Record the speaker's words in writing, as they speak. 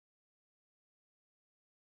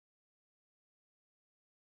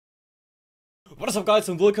What is up, guys,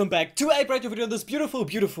 and welcome back to a brand new video on this beautiful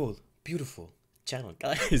channel.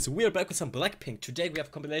 Guys, we are back with some Blackpink. Today we have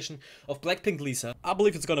a compilation of Blackpink Lisa. I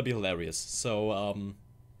believe it's gonna be hilarious, so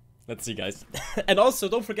let's see, guys. And also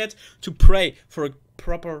don't forget to pray for a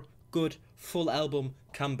proper, good, full album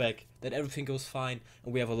comeback, that everything goes fine,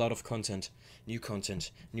 and we have a lot of content, new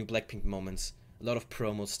Blackpink moments, a lot of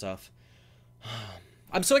promo stuff.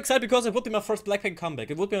 I'm so excited because it would be my first Blackpink comeback.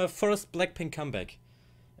 It would be my first Blackpink comeback.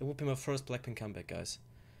 It would be my first Blackpink comeback, guys.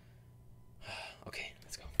 Okay,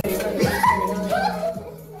 let's go.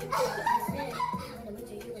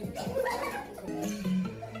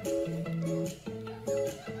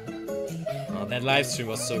 Oh, that live stream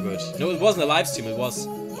was so good. No, it wasn't a live stream, it was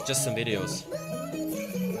just some videos.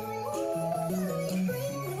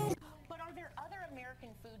 But are there other American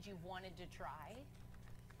foods you wanted to try?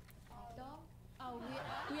 Oh,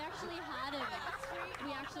 we actually had it.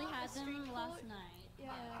 We actually had them last night. Yeah.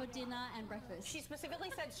 For dinner and breakfast. She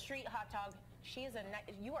specifically said street hot dog. She is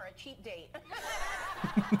you are a cheap date.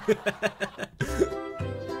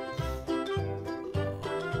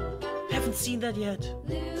 Haven't seen that yet.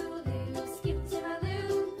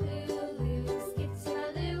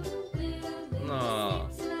 Nah.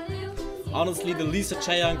 Honestly, the Lisa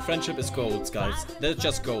Chaeyoung friendship is golds, guys. They're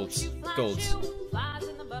just golds. Golds.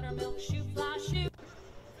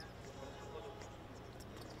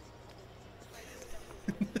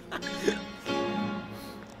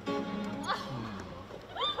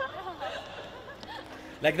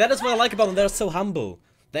 Like, that is what I like about them. They're so humble.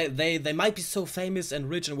 They might be so famous and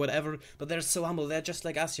rich and whatever, but they're so humble. They're just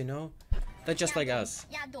like us, you know? They're just like us.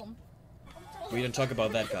 We don't talk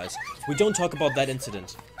about that, guys. We don't talk about that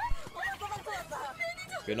incident.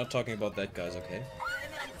 We're not talking about that, guys, okay?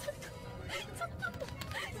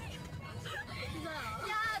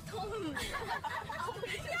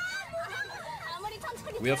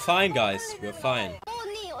 We are fine, guys. We're fine.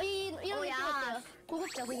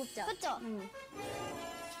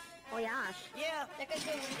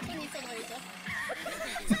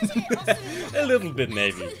 A little bit,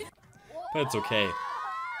 maybe. But it's okay.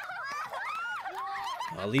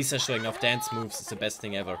 Lisa showing off dance moves is the best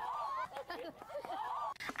thing ever.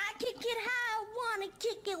 I kick it how I wanna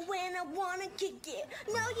kick it when I wanna kick it.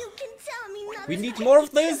 No, you can tell me nothing. We need more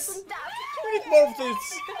of this. We need more of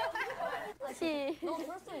this.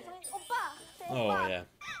 Oh yeah.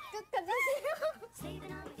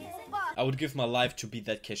 I would give my life to be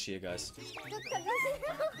that cashier, guys.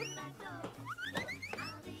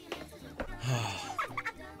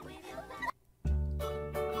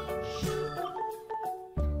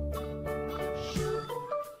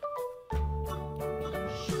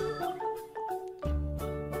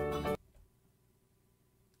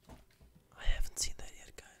 I haven't seen that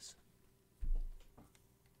yet, guys.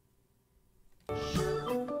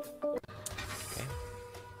 Okay.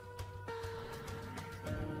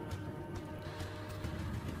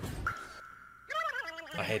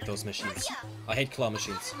 I hate those machines. I hate claw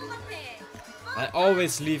machines. I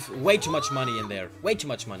always leave way too much money in there. Way too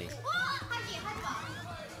much money.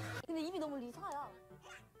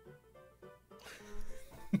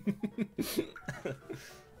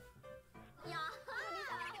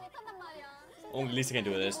 Only Lisa can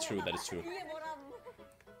do it. That is true. That is true.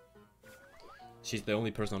 She's the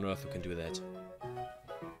only person on earth who can do that.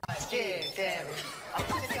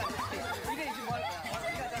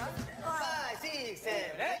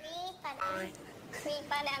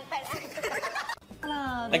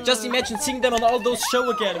 Like, just imagine seeing them on all those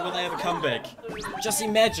shows again when I have a comeback. Just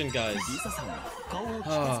imagine, guys.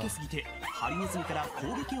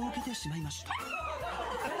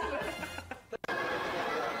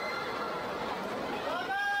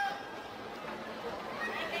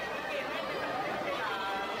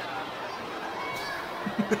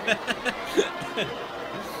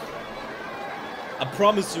 I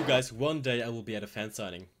promise you guys, one day I will be at a fan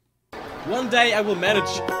signing. One day I will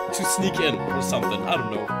manage to sneak in or something, I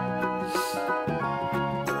don't know.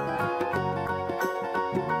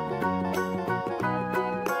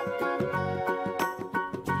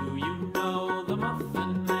 Do you know the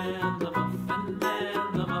Muffin Man, the Muffin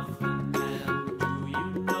Man, the Muffin Man? Do you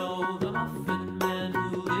know the Muffin Man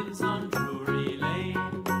who lives on Drury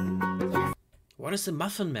Lane? What is the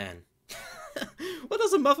Muffin Man? What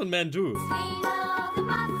does a Muffin Man do?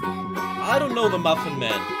 I don't know the Muffin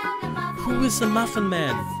Man. Who is the Muffin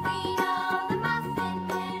Man?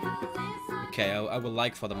 Okay, I will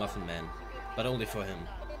like for the Muffin Man, but only for him.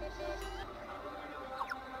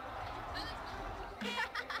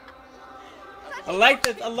 I like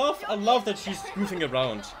that. I love that she's goofing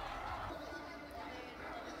around.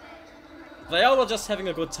 They all are just having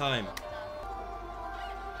a good time.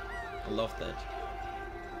 I love that.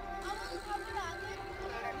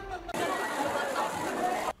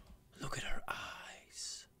 Look at her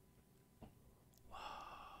eyes. Wow.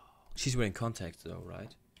 She's wearing contacts though,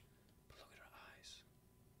 right? Look at her eyes.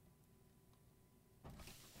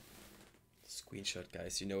 Screenshot,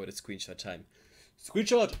 guys. You know what? It's screenshot time.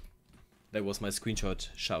 Screenshot! That was my screenshot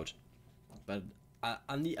shout. But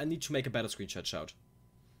I need to make a better screenshot shout.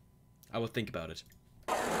 I will think about it.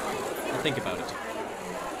 I'll think about it.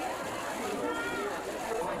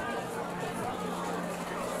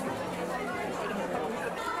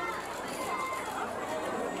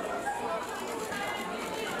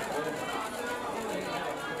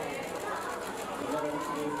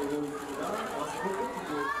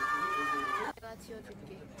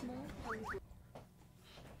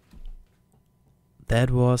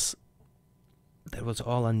 That was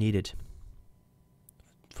all I needed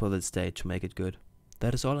for this day to make it good.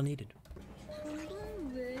 That is all I needed.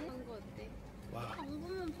 방구는 왜? 방구 어때? Wow.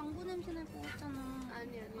 방구는 방구 냄새 날 것 같잖아.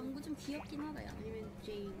 아니. 방구 좀 귀엽긴 하다. 야. 아니면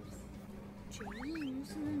제임스.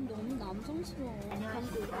 제임스는 너무 남성스러워.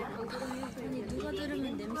 아니 누가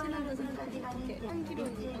들으면 냄새 난다 생각하면 어떡해.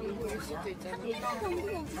 향기로운 방구일 수도 있잖아.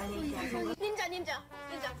 방구가 없어 이 세상에. 닌자.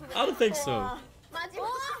 I don't think so. 마지막.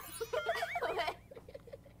 왜?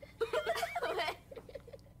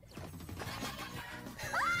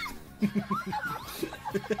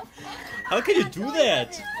 How can you do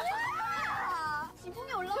that?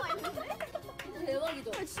 지붕에 올라와 있는데?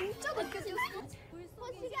 대박이죠. 아, 진짜 그렇게 생겼어.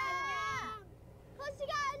 코시가 아니야.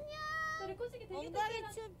 코시가 아니야. 저리 코시기 되게 엉덩이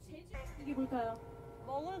춤. 이게 뭘까요?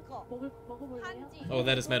 먹을 거. 먹어볼래요? 한지. Oh,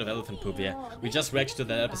 that is made of elephant poop, yeah. We just reacted to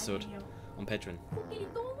that episode on Patreon.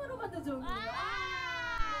 코끼리 똥으로 만들어져 온 거예요.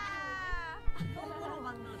 똥으로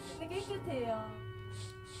만들었어. 되게 깨끗해요.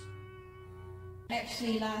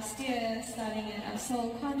 Actually, last year, starting at a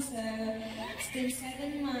solo concert, it's been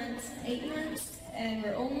 7 months, 8 months, and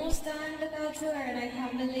we're almost done with our tour, and I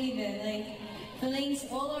can't believe it. Like, feelings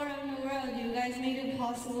all around the world, you guys made it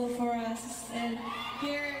possible for us, and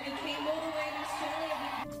here we came all the way to Australia.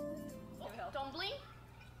 Dumpling?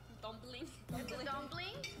 Dumpling?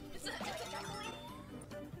 Dumpling? It's a dumpling?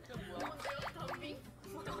 Dumpling?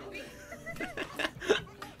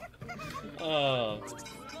 Oh.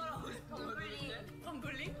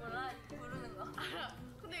 덤블링? 몰라 부르는 거. 알아.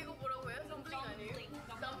 근데 이거 뭐라고 해요? 덤블링 아니에요?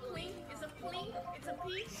 Dumpling? It's a pling? It's a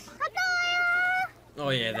pea? Oh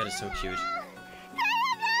yeah, that is so cute.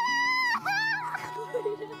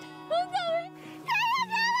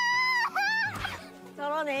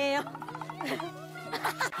 저러네요.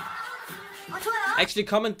 Actually,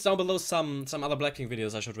 comment down below some other Blackpink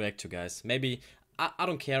videos I should react to, guys. Maybe I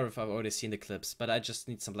don't care if I've already seen the clips, but I just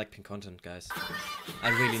need some Blackpink content, guys. I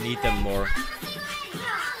really need them more.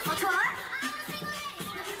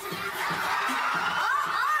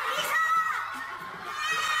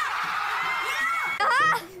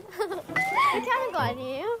 이렇게 하는 거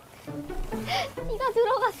아니에요? 이가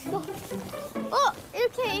들어갔어.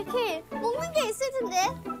 이렇게 먹는 게 있을 텐데.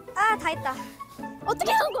 아, 다 했다.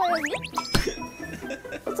 어떻게 한 거예요, 언니?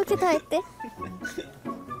 어떻게 다 했대?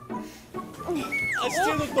 I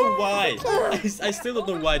still don't know why. I still don't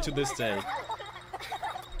know why to this day. 야,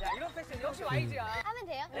 이런 패션 역시 YG야. 하면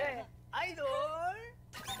돼요? 네. 아이돌.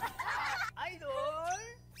 아이돌.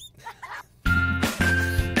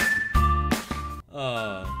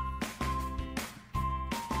 Oh.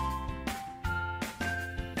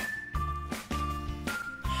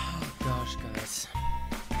 Oh gosh, guys.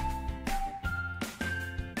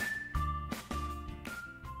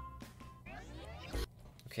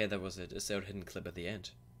 Okay, that was it. Is there a hidden clip at the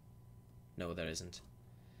end? No, there isn't.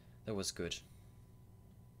 That was good.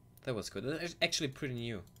 That was good. That's actually pretty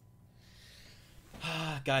new.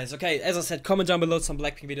 Guys, okay, as I said, comment down below some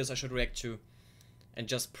Blackpink videos I should react to. And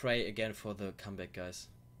just pray again for the comeback, guys.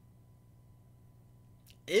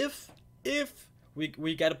 If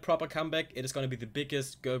we get a proper comeback, it is gonna be the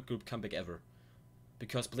biggest girl group comeback ever.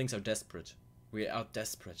 Because Blinks are desperate. We are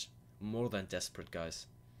desperate. More than desperate, guys.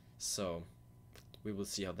 So we will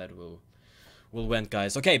see how that will went,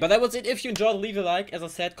 guys. Okay, but that was it. If you enjoyed, leave a like. As I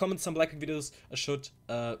said, comment some Blackpink videos I should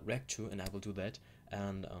react to, and I will do that.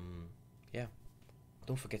 And yeah,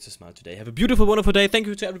 don't forget to smile today. Have a beautiful, wonderful day. Thank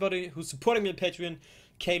you to everybody who's supporting me on Patreon.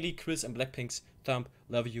 Kaylee, Chris, and Blackpink's Thumb.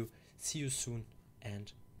 Love you. See you soon,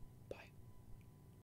 and